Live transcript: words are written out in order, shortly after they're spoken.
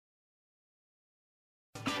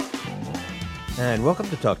And welcome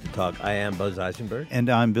to Talk to Talk. I am Buzz Eisenberg. And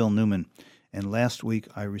I'm Bill Newman. And last week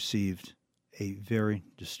I received a very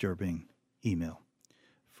disturbing email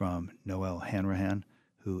from Noelle Hanrahan,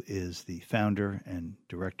 who is the founder and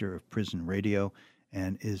director of Prison Radio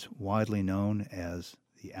and is widely known as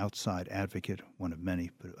the outside advocate, one of many,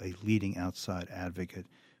 but a leading outside advocate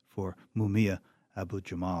for Mumia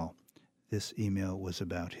Abu-Jamal. This email was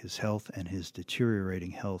about his health and his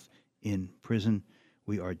deteriorating health in prison.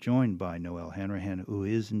 We are joined by Noelle Hanrahan, who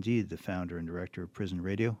is indeed the founder and director of Prison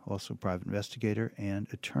Radio, also private investigator and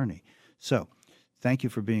attorney. So, thank you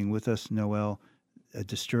for being with us, Noelle. A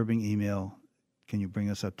disturbing email. Can you bring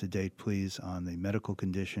us up to date, please, on the medical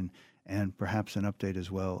condition and perhaps an update as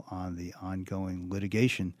well on the ongoing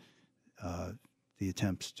litigation, the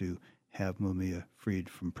attempts to have Mumia freed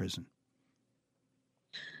from prison?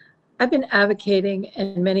 I've been advocating,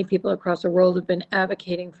 and many people across the world have been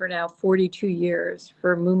advocating for now 42 years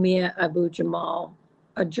for Mumia Abu-Jamal,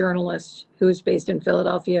 a journalist who is based in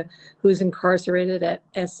Philadelphia, who's incarcerated at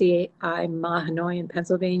SCI Mahanoy in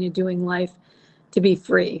Pennsylvania, doing life, to be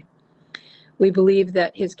free. We believe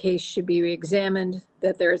that his case should be reexamined,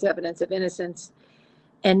 that there is evidence of innocence.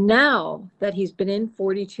 And now that he's been in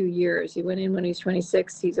 42 years, he went in when he was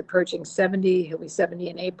 26, he's approaching 70, he'll be 70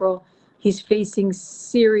 in April. He's facing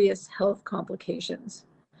serious health complications.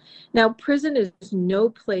 Now, prison is no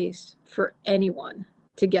place for anyone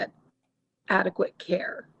to get adequate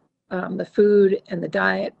care. The food and the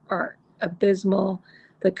diet are abysmal.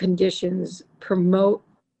 The conditions promote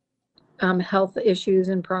health issues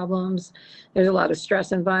and problems. There's a lot of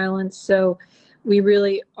stress and violence. So we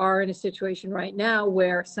really are in a situation right now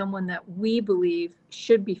where someone that we believe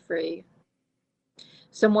should be free,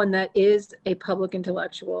 someone that is a public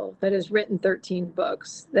intellectual, that has written 13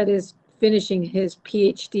 books, that is finishing his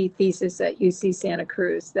PhD thesis at UC Santa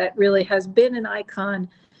Cruz, that really has been an icon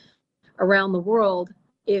around the world.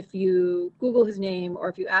 If you Google his name or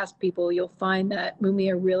if you ask people, you'll find that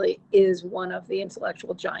Mumia really is one of the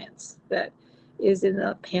intellectual giants that is in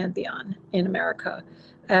the pantheon in America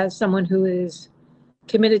as someone who is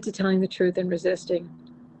committed to telling the truth and resisting.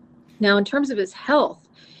 Now, in terms of his health,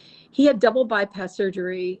 he had double bypass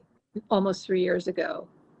surgery almost 3 years ago,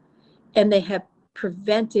 and they have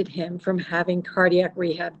prevented him from having cardiac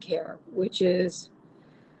rehab care, which is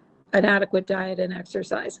an adequate diet and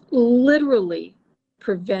exercise, literally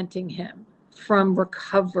preventing him from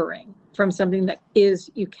recovering from something that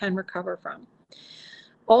you can recover from.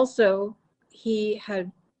 Also, he had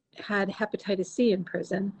hepatitis C in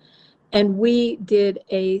prison, and we did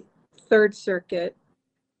a Third Circuit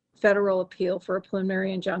federal appeal for a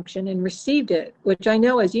preliminary injunction and received it, which I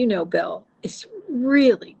know, as you know, Bill, it's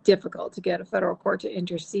really difficult to get a federal court to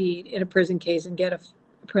intercede in a prison case and get a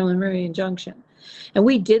preliminary injunction. And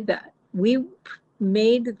we did that. We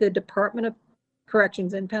made the Department of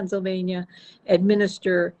Corrections in Pennsylvania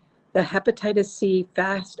administer the hepatitis C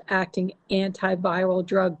fast-acting antiviral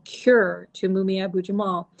drug cure to Mumia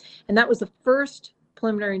Abu-Jamal. And that was the first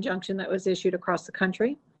preliminary injunction that was issued across the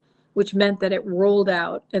country, which meant that it rolled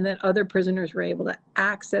out and that other prisoners were able to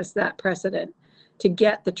access that precedent to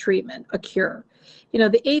get the treatment, a cure. You know,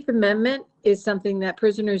 the Eighth Amendment is something that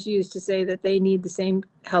prisoners use to say that they need the same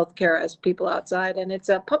health care as people outside, and it's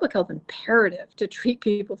a public health imperative to treat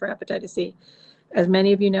people for hepatitis C. As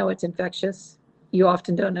many of you know, it's infectious. You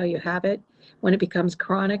often don't know you have it. When it becomes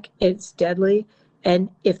chronic, it's deadly. And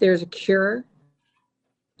if there's a cure,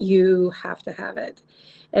 you have to have it.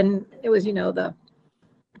 And it was, you know, the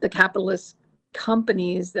capitalist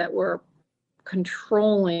companies that were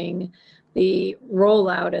controlling the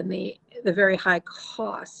rollout and the very high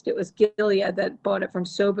cost. It was Gilead that bought it from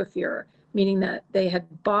Sobifur, meaning that they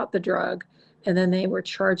had bought the drug and then they were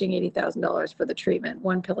charging $80,000 for the treatment,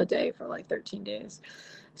 one pill a day for like 13 days.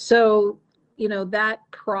 So, you know, that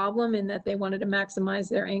problem in that they wanted to maximize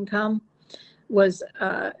their income was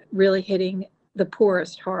really hitting the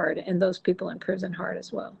poorest hard and those people in prison hard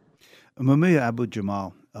as well. Mumia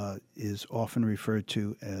Abu-Jamal is often referred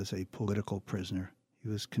to as a political prisoner. He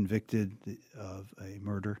was convicted of a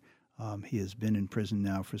murder. He has been in prison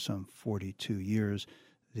now for some 42 years.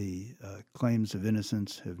 The claims of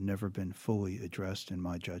innocence have never been fully addressed, in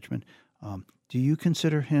my judgment. Do you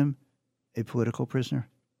consider him a political prisoner?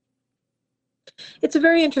 It's a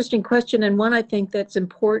very interesting question, and one I think that's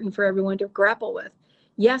important for everyone to grapple with.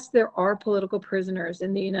 Yes, there are political prisoners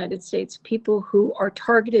in the United States, people who are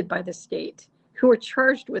targeted by the state, who are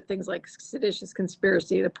charged with things like seditious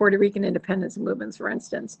conspiracy, the Puerto Rican independence movements, for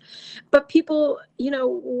instance. But people, you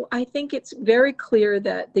know, I think it's very clear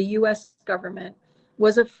that the U.S. government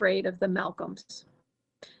was afraid of the Malcolms,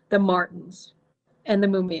 the Martins, and the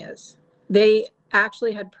Mumias. They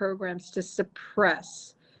actually had programs to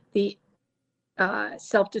suppress the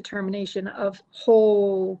self-determination of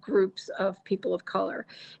whole groups of people of color.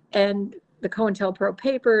 And the COINTELPRO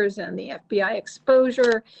papers and the FBI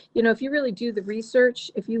exposure, if you really do the research,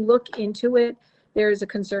 if you look into it, there's a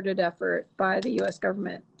concerted effort by the US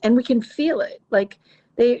government, and we can feel it. Like,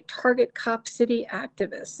 they target Cop City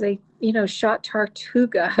activists. They, shot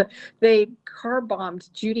Tartuga. They car bombed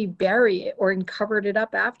Judy Berry and covered it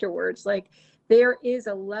up afterwards. Like, there is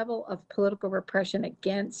a level of political repression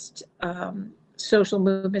against social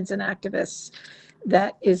movements and activists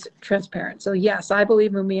that is transparent. So yes, I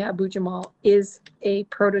believe Mumia Abu-Jamal is a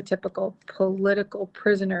prototypical political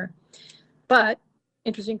prisoner. But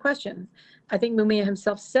interesting question. I think Mumia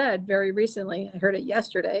himself said very recently, I heard it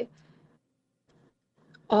yesterday,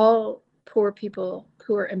 all poor people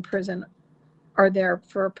who are in prison are there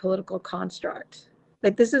for a political construct.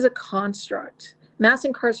 Like, this is a construct. Mass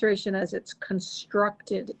incarceration as it's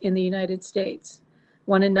constructed in the United States,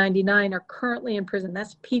 1 in 99 are currently in prison.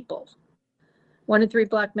 That's people. 1 in 3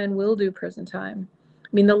 Black men will do prison time. I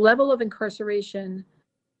mean, the level of incarceration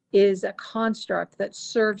is a construct that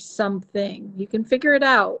serves something. You can figure it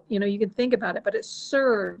out, you can think about it, but it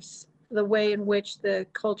serves the way in which the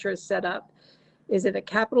culture is set up. Is it a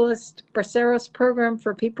capitalist braceros program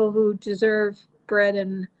for people who deserve bread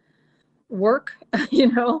and work,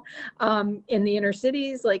 in the inner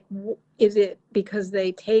cities? Like, is it because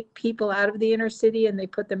they take people out of the inner city and they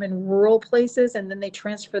put them in rural places and then they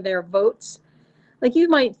transfer their votes? Like, you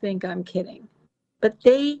might think I'm kidding, but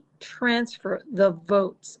they transfer the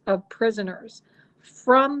votes of prisoners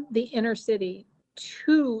from the inner city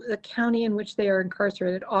to the county in which they are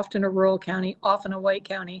incarcerated, often a rural county, often a white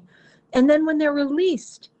county. And then when they're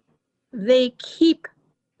released, they keep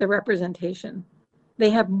the representation.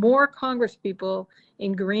 They have more congresspeople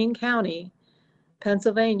in Greene County,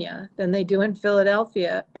 Pennsylvania, than they do in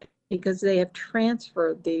Philadelphia, because they have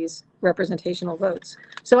transferred these representational votes.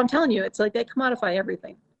 So I'm telling you, it's like they commodify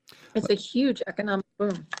everything. It's a huge economic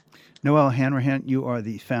boom. Noelle Hanrahan, you are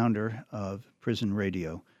the founder of Prison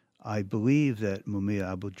Radio. I believe that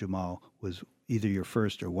Mumia Abu-Jamal was either your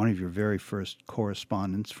first or one of your very first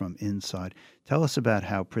correspondents from inside. Tell us about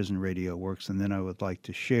how Prison Radio works, and then I would like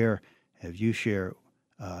to have you share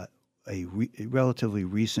a relatively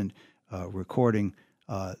recent recording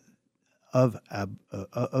of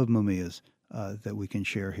Mumia's that we can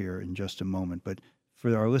share here in just a moment. But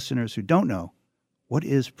for our listeners who don't know, what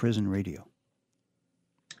is Prison Radio?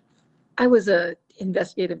 I was an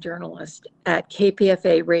investigative journalist at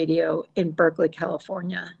KPFA Radio in Berkeley,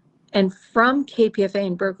 California. And from KPFA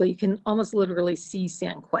in Berkeley, you can almost literally see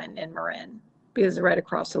San Quentin and Marin, because they're right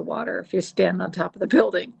across the water if you stand on top of the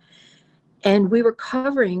building. And we were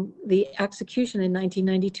covering the execution in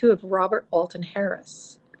 1992 of Robert Alton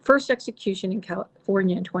Harris. First execution in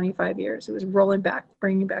California in 25 years. It was bringing back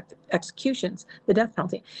the executions, the death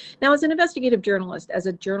penalty. Now, as an investigative journalist, as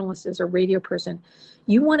a radio person,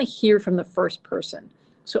 you want to hear from the first person.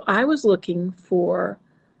 So I was looking for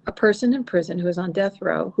a person in prison who is on death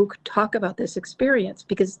row who could talk about this experience,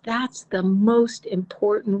 because that's the most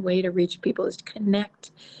important way to reach people, is to connect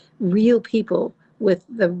real people with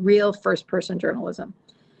the real first person journalism.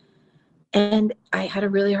 And I had a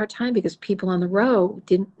really hard time because people on the row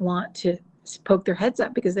didn't want to poke their heads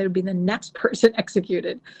up because they would be the next person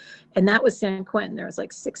executed. And that was San Quentin. There was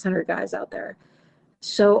like 600 guys out there.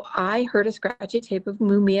 So I heard a scratchy tape of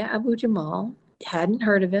Mumia Abu-Jamal, hadn't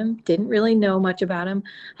heard of him, didn't really know much about him.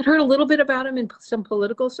 I'd heard a little bit about him in some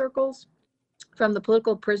political circles from the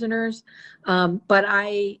political prisoners, but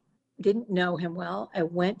I didn't know him well. I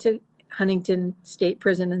went to Huntington State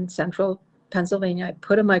Prison in central Pennsylvania. I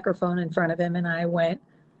put a microphone in front of him and I went,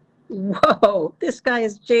 whoa, this guy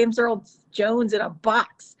is James Earl Jones in a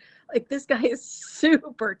box. Like, this guy is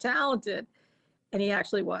super talented. And he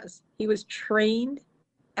actually was. He was trained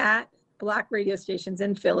at Black radio stations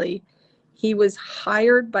in Philly. He was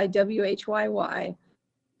hired by WHYY,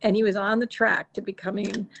 and he was on the track to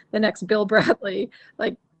becoming the next Bill Bradley.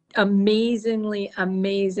 Like, amazingly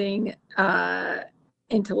amazing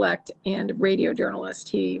intellect and radio journalist.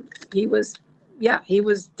 He was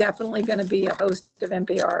definitely going to be a host of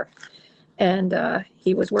NPR. And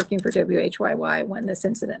he was working for WHYY when this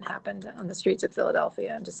incident happened on the streets of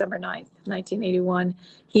Philadelphia on December 9th, 1981.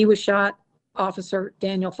 He was shot. Officer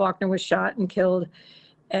Daniel Faulkner was shot and killed.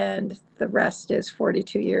 And the rest is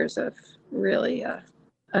 42 years of really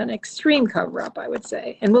an extreme cover-up, I would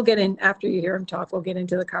say. And we'll get in, after you hear him talk, we'll get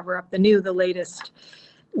into the cover-up, the latest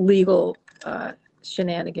legal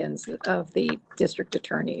shenanigans of the district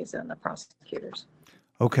attorneys and the prosecutors.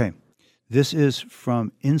 Okay. This is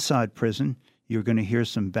from inside prison. You're going to hear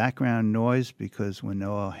some background noise because when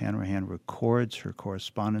Noelle Hanrahan records her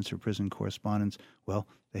correspondence, her prison correspondence, well,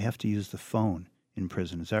 they have to use the phone in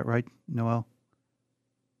prison. Is that right, Noelle?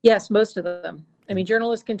 Yes, most of them. I mean,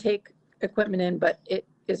 journalists can take equipment in, but it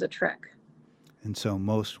is a trek. And so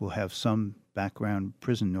most will have some background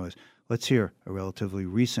prison noise. Let's hear a relatively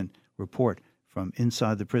recent report from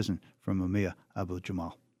inside the prison from Mumia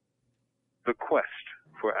Abu-Jamal. The quest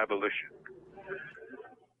for abolition.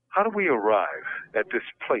 How do we arrive at this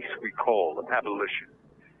place we call abolition?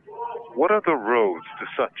 What are the roads to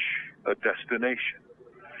such a destination?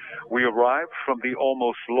 We arrive from the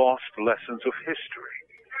almost lost lessons of history,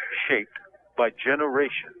 shaped by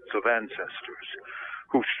generations of ancestors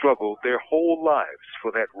who struggled their whole lives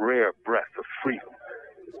for that rare breath of freedom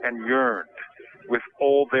and yearned with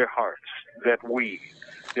all their hearts that we,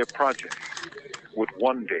 their progeny, would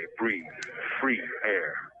one day breathe free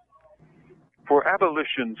air. For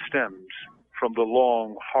abolition stems from the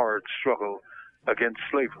long, hard struggle against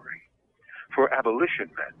slavery. For abolition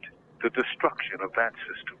meant the destruction of that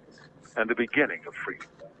system and the beginning of freedom.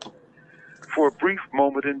 For a brief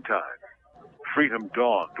moment in time, freedom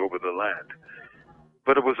dawned over the land.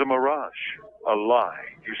 But it was a mirage, a lie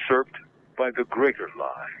usurped by the greater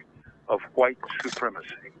lie of white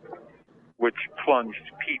supremacy, which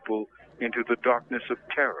plunged people into the darkness of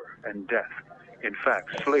terror and death. In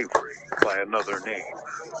fact, slavery by another name.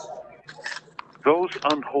 Those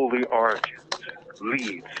unholy origins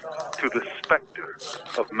leads to the specter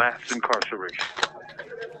of mass incarceration,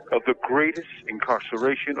 of the greatest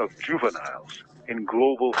incarceration of juveniles in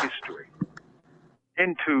global history,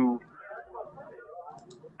 into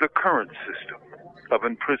the current system of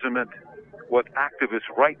imprisonment, what activists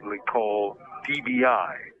rightly call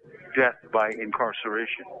DBI, death by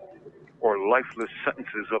incarceration, or lifeless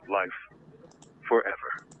sentences of life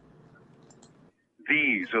forever.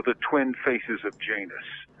 These are the twin faces of Janus,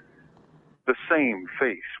 the same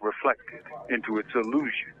face reflected into its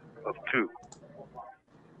illusion of two.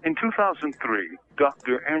 In 2003,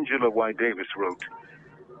 Dr. Angela Y. Davis wrote,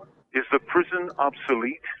 "Is the Prison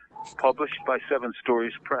Obsolete?" published by Seven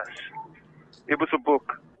Stories Press. It was a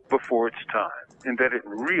book before its time in that it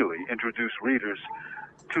really introduced readers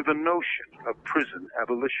to the notion of prison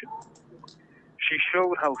abolition. She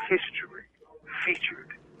showed how history featured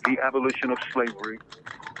the abolition of slavery,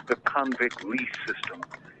 the convict lease system,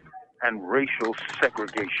 and racial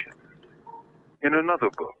segregation. In another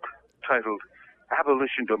book titled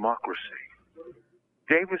Abolition Democracy,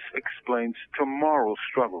 Davis explains tomorrow's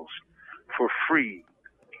struggles for free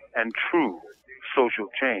and true social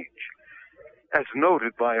change, as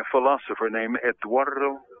noted by a philosopher named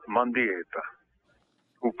Eduardo Mendieta,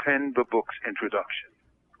 who penned the book's introduction,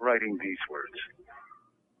 writing these words.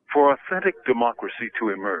 For authentic democracy to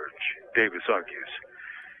emerge, Davis argues,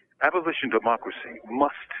 abolition democracy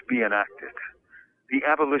must be enacted. The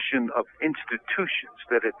abolition of institutions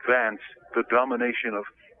that advance the domination of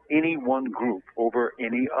any one group over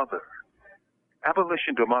any other.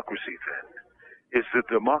 Abolition democracy, then, is the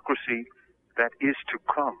democracy that is to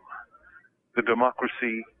come, the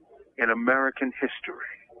democracy in American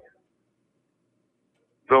history.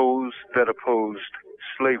 Those that opposed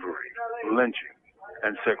slavery, lynching,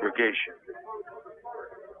 and segregation.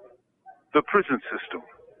 The prison system,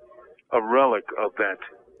 a relic of that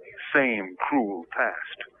same cruel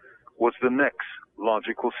past, was the next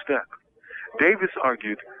logical step. Davis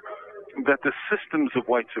argued that the systems of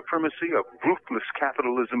white supremacy, of ruthless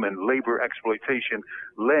capitalism and labor exploitation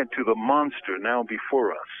led to the monster now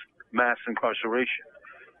before us, mass incarceration,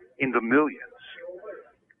 in the millions.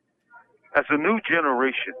 As a new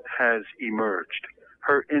generation has emerged,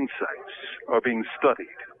 her insights are being studied,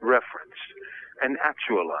 referenced, and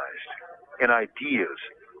actualized in ideas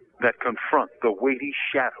that confront the weighty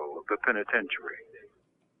shadow of the penitentiary.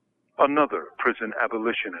 Another prison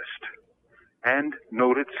abolitionist and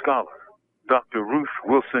noted scholar, Dr. Ruth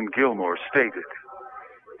Wilson Gilmore, stated,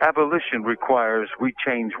 "Abolition requires we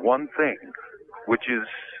change one thing, which is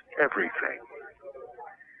everything."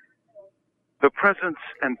 The presence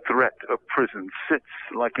and threat of prison sits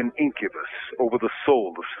like an incubus over the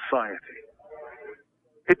soul of society.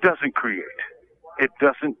 It doesn't create. It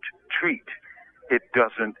doesn't treat. It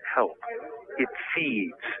doesn't help. It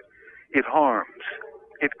feeds. It harms.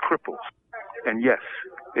 It cripples. And yes,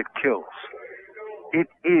 it kills. It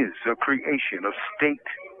is a creation of state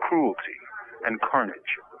cruelty and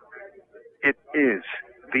carnage. It is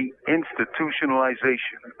the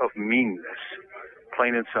institutionalization of meanness,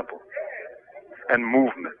 plain and simple. And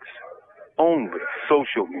movements, only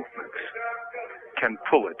social movements, can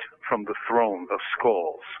pull it from the throne of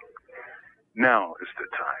skulls. Now is the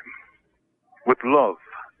time. With love,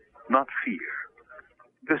 not fear,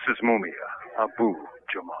 This is Mumia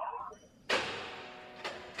Abu-Jamal.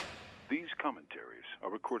 These commentaries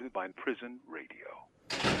are recorded by Prison Radio.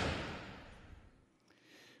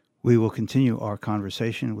 We will continue our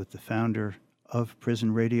conversation with the founder of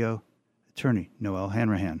Prison Radio, attorney Noelle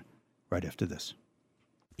Hanrahan, right after this.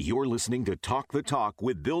 You're listening to Talk the Talk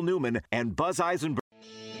with Bill Newman and Buzz Eisenberg.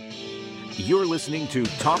 You're listening to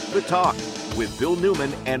Talk the Talk with Bill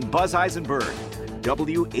Newman and Buzz Eisenberg,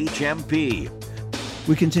 WHMP.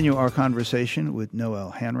 We continue our conversation with Noelle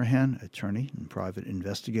Hanrahan, attorney and private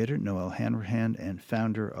investigator. Noelle Hanrahan, and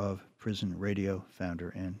founder of Prison Radio, founder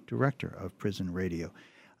and director of Prison Radio.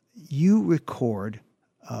 You record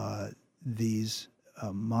these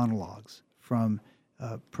monologues from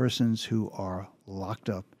persons who are locked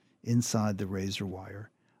up inside the razor wire.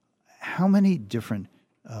 How many different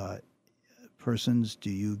persons do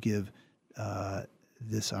you give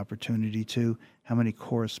this opportunity to? How many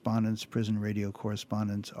correspondents, prison radio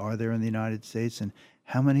correspondents, are there in the United States, and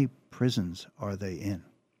how many prisons are they in?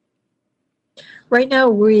 Right now,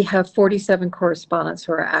 we have 47 correspondents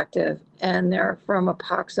who are active, and they're from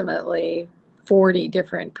approximately 40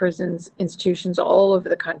 different prisons, institutions all over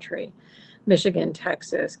the country, Michigan,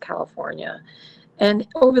 Texas, California. And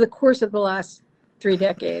over the course of the last 3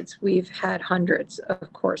 decades, we've had hundreds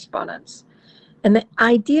of correspondents. And the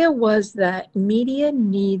idea was that media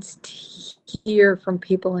needs to hear from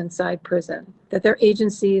people inside prison, that their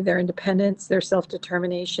agency, their independence, their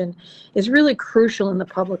self-determination is really crucial in the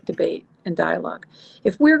public debate and dialogue.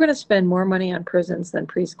 If we're going to spend more money on prisons than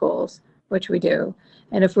preschools, which we do,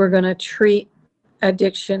 and if we're going to treat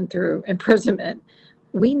addiction through imprisonment,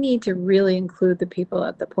 we need to really include the people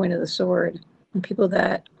at the point of the sword and people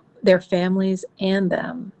that their families and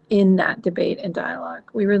them in that debate and dialogue.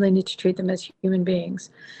 We really need to treat them as human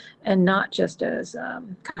beings and not just as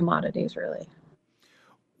commodities, really.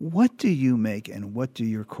 What do you make, and what do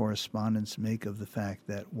your correspondents make of the fact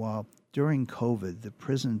that while during COVID the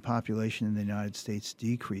prison population in the United States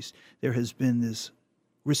decreased, there has been this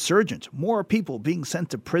resurgence, more people being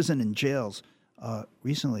sent to prison and jails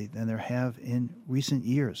recently than there have in recent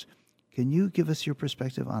years? Can you give us your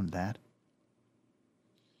perspective on that?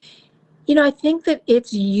 You know, I think that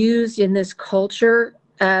it's used in this culture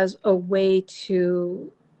as a way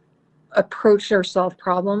to approach or solve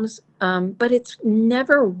problems, but it's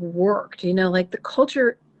never worked. You know, like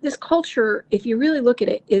this culture, if you really look at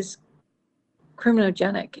it, is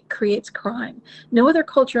criminogenic. It creates crime. No other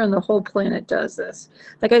culture on the whole planet does this.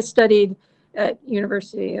 Like, I studied at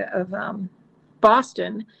University of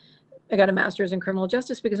Boston. I got a master's in criminal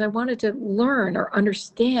justice because I wanted to learn or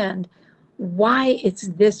understand why it's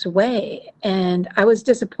this way. And I was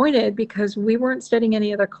disappointed because we weren't studying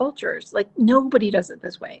any other cultures. Like, nobody does it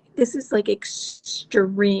this way. This is like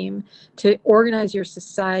extreme to organize your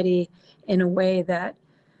society in a way that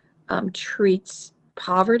treats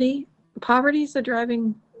poverty. Poverty is the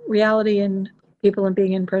driving reality in people and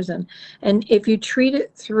being in prison. And if you treat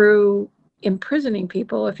it through imprisoning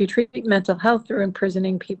people, if you treat mental health through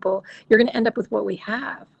imprisoning people, you're going to end up with what we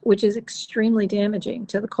have, which is extremely damaging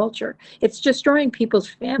to the culture. It's destroying people's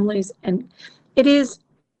families, and it is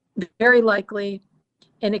very likely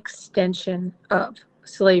an extension of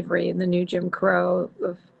slavery and the new Jim Crow.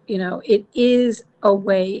 It is a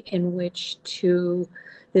way in which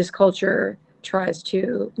this culture tries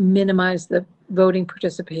to minimize the voting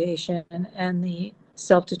participation and the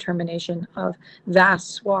self-determination of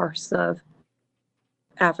vast swaths of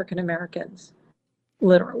African Americans,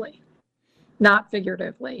 literally, not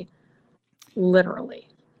figuratively, literally.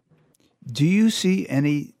 Do you see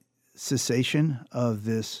any cessation of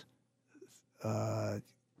this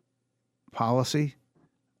policy,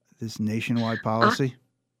 this nationwide policy?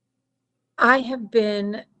 I have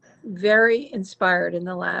been very inspired in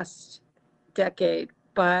the last decade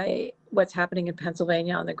by what's happening in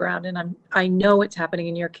Pennsylvania on the ground. And I know it's happening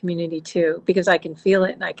in your community too, because I can feel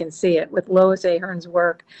it and I can see it with Lois Ahern's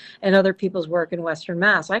work and other people's work in Western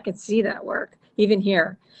Mass. I can see that work even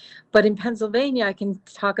here. But in Pennsylvania, I can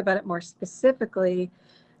talk about it more specifically.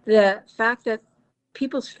 The fact that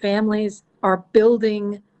people's families are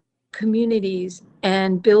building communities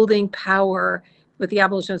and building power with the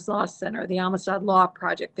Abolitionist Law Center, the Amistad Law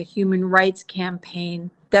Project, the Human Rights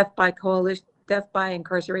Campaign, Death by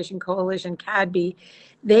Incarceration Coalition, CADB,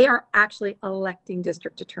 they are actually electing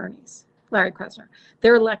district attorneys. Larry Krasner.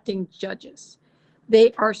 They're electing judges.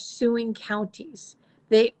 They are suing counties.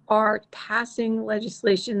 They are passing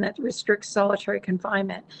legislation that restricts solitary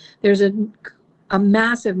confinement. There's a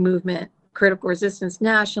massive movement, critical resistance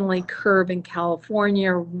nationally, CURB in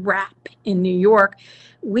California, RAP in New York.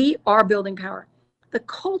 We are building power. The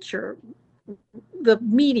culture the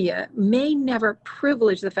media may never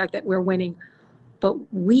privilege the fact that we're winning, but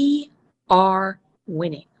we are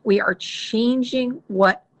winning. We are changing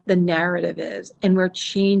what the narrative is, and we're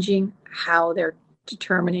changing how they're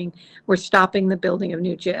determining. We're stopping the building of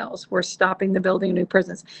new jails. We're stopping the building of new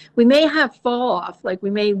prisons. We may have fall off, like we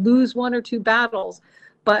may lose one or two battles,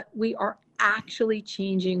 but we are actually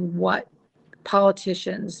changing what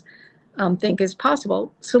politicians think is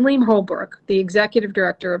possible. Salim Holbrook, the executive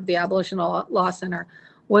director of the Abolition Law Center,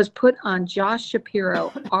 was put on Josh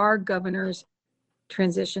Shapiro, our governor's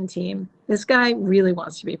transition team. This guy really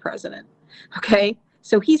wants to be president. Okay,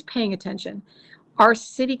 so he's paying attention. Our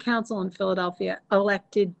city council in Philadelphia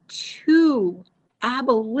elected 2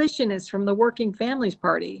 abolitionists from the Working Families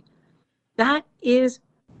Party. That is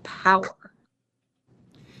power.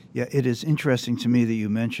 Yeah, it is interesting to me that you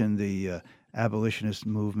mentioned the abolitionist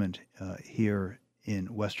movement here in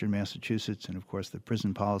Western Massachusetts, and of course the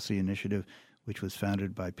Prison Policy Initiative, which was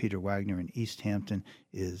founded by Peter Wagner in East Hampton,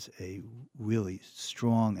 is a really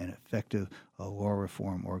strong and effective law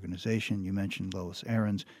reform organization. You mentioned Lois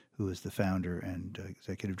Ahrens, who is the founder and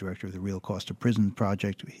executive director of the Real Cost of Prison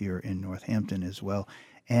Project here in Northampton as well.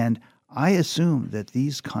 And I assume that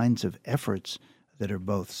these kinds of efforts that are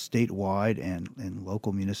both statewide and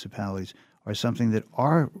local municipalities are something that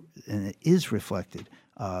are and is reflected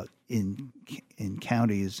in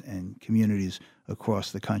counties and communities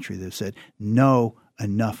across the country that have said, no,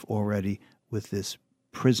 enough already with this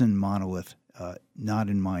prison monolith, not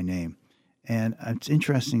in my name. And it's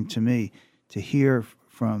interesting to me to hear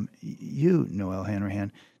from you, Noelle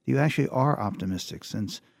Hanrahan, you actually are optimistic,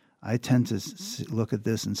 since I tend to look at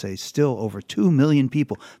this and say still over 2 million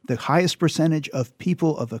people, the highest percentage of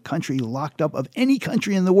people of a country locked up of any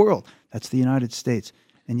country in the world. That's the United States.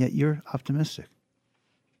 And yet you're optimistic.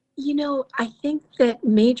 You know, I think that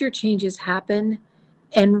major changes happen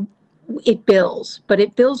and it builds, but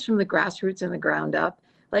it builds from the grassroots and the ground up.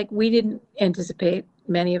 Like, we didn't anticipate,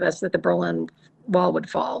 many of us, that the Berlin Wall would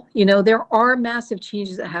fall. You know, there are massive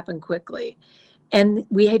changes that happen quickly, and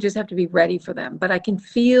we just have to be ready for them. But I can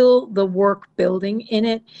feel the work building in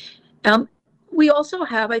it. We also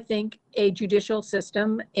have, I think, a judicial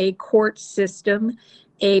system, a court system,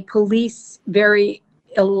 a police, very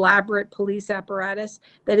elaborate police apparatus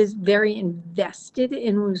that is very invested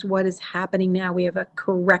in what is happening now. We have a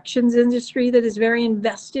corrections industry that is very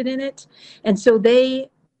invested in it. And so they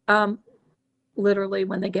literally,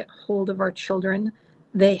 when they get hold of our children,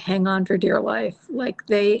 they hang on for dear life. Like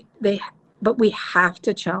but we have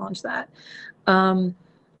to challenge that. And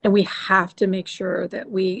we have to make sure that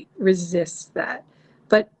we resist that.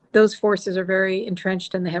 But those forces are very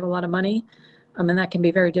entrenched and they have a lot of money. And that can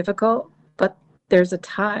be very difficult. But there's a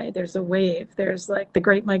tide, there's a wave, there's like the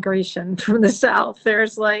great migration from the South.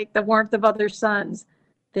 There's like the warmth of other suns.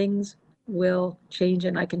 Things will change,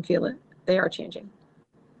 and I can feel it. They are changing.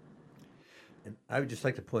 And I would just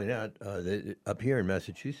like to point out that up here in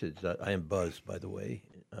Massachusetts, I am Buzz, by the way,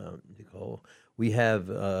 Nicole. We have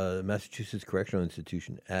Massachusetts Correctional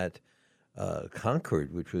Institution at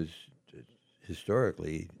Concord, which was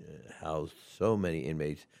historically housed so many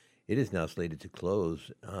inmates. It is now slated to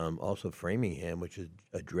close. Also, Framingham, which is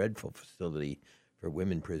a dreadful facility for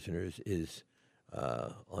women prisoners, is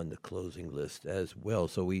on the closing list as well.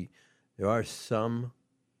 So there are some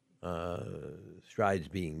strides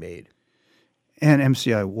being made. And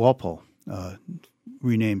MCI Walpole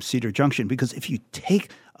renamed Cedar Junction, because if you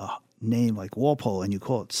take a name like Walpole and you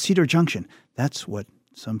call it Cedar Junction, that's what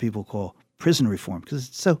some people call prison reform, because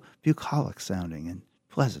it's so bucolic sounding and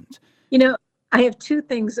pleasant. You know, I have 2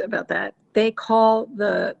 things about that. They call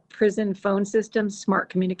the prison phone system smart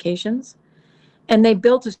communications. And they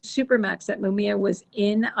built a supermax that Mumia was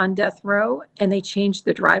in on death row, and they changed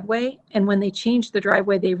the driveway. And when they changed the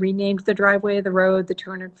driveway, they renamed the driveway of the road, the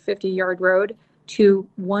 250-yard road, to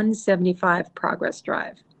 175 Progress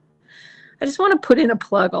Drive. I just want to put in a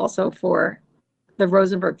plug also for the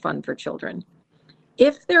Rosenberg Fund for Children.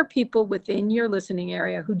 If there are people within your listening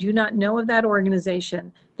area who do not know of that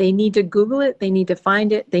organization, they need to Google it, they need to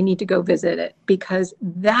find it, they need to go visit it, because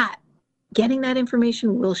getting that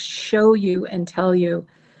information will show you and tell you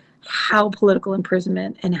how political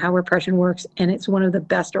imprisonment and how repression works, and it's one of the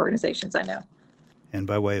best organizations I know. And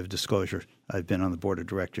by way of disclosure, I've been on the board of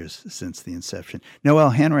directors since the inception. Noelle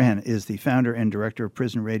Hanrahan is the founder and director of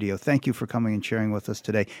Prison Radio. Thank you for coming and sharing with us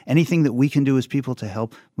today. Anything that we can do as people to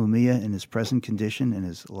help Mumia in his present condition and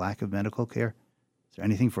his lack of medical care? Is there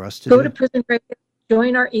anything for us to do? Go to Prison Radio.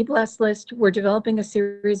 Join our e-blast list. We're developing a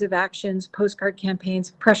series of actions, postcard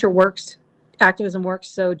campaigns. Pressure works. Activism works.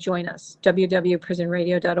 So join us.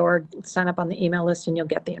 www.prisonradio.org. Sign up on the email list and you'll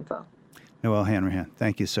get the info. Noelle Hanrahan,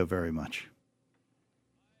 thank you so very much.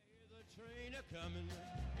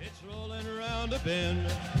 It's rolling around a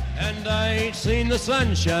bend, and I ain't seen the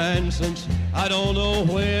sunshine since I don't know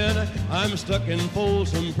when. I'm stuck in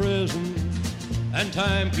Folsom Prison, and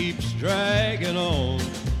time keeps dragging on.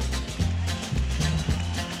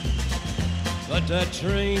 But that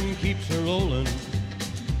train keeps a rolling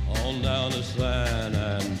on down to San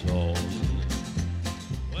Antone.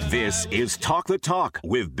 This is Talk the Talk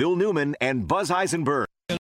with Bill Newman and Buzz Eisenberg.